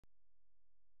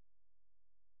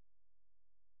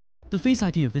The Face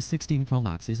ID of this 16 Pro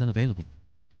Max is unavailable.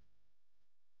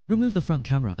 Remove the front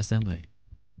camera assembly.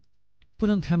 Put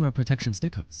on camera protection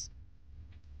stickers.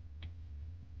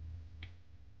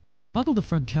 Buckle the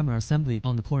front camera assembly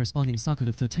on the corresponding socket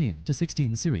of 13 to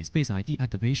 16 series Face ID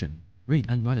activation, read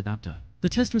and write adapter. The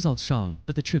test results show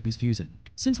that the chip is fusing.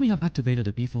 Since we have activated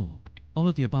it before, all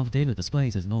of the above data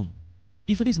displays as normal.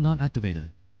 If it is not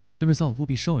activated, the result will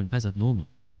be shown as abnormal,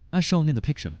 as shown in the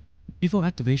picture. Before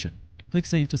activation, click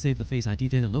Save to save the Face ID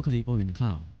data locally or in the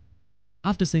cloud.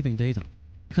 After saving data,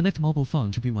 connect mobile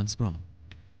phone to V1S Pro.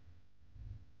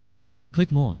 Click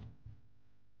More.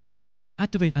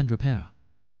 Activate and repair.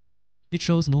 It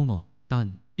shows normal,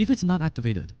 done. If it's not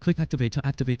activated, click Activate to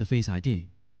activate the Face ID.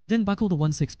 Then buckle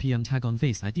the 16 PM tag on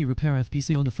Face ID Repair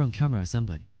FPC on the front camera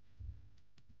assembly.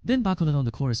 Then buckle it on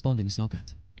the corresponding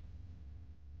socket.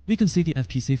 We can see the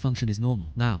FPC function is normal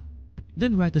now.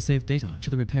 Then write the saved data to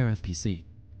the repair FPC.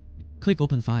 Click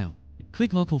Open File.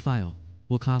 Click Local File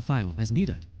or Car File as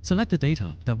needed. Select the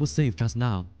data that was saved just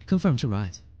now. Confirm to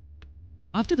write.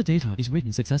 After the data is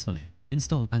written successfully,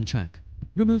 install and check.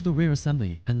 Remove the rear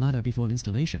assembly and ladder before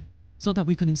installation, so that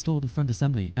we can install the front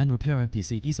assembly and repair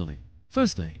FPC easily.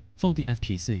 Firstly, fold the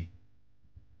FPC.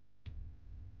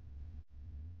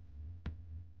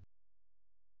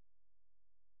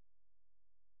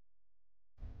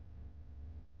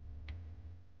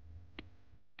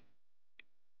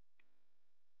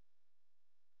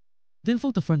 Then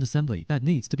fold the front assembly that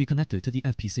needs to be connected to the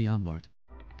FPC onboard.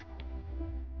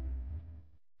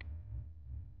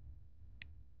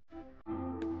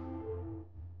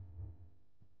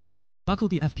 Buckle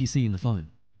the FPC in the phone.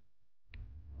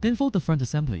 Then fold the front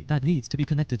assembly that needs to be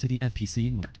connected to the FPC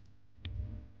inward.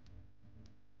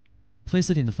 Place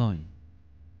it in the phone.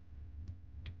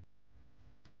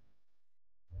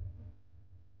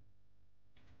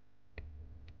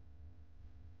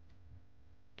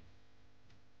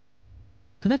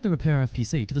 Connect the repair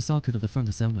FPC to the socket of the front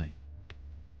assembly.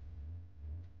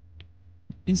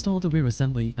 Install the rear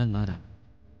assembly and ladder.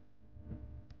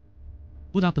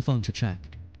 Boot up the phone to check.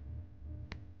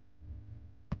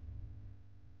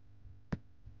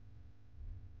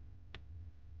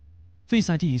 Face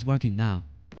ID is working now.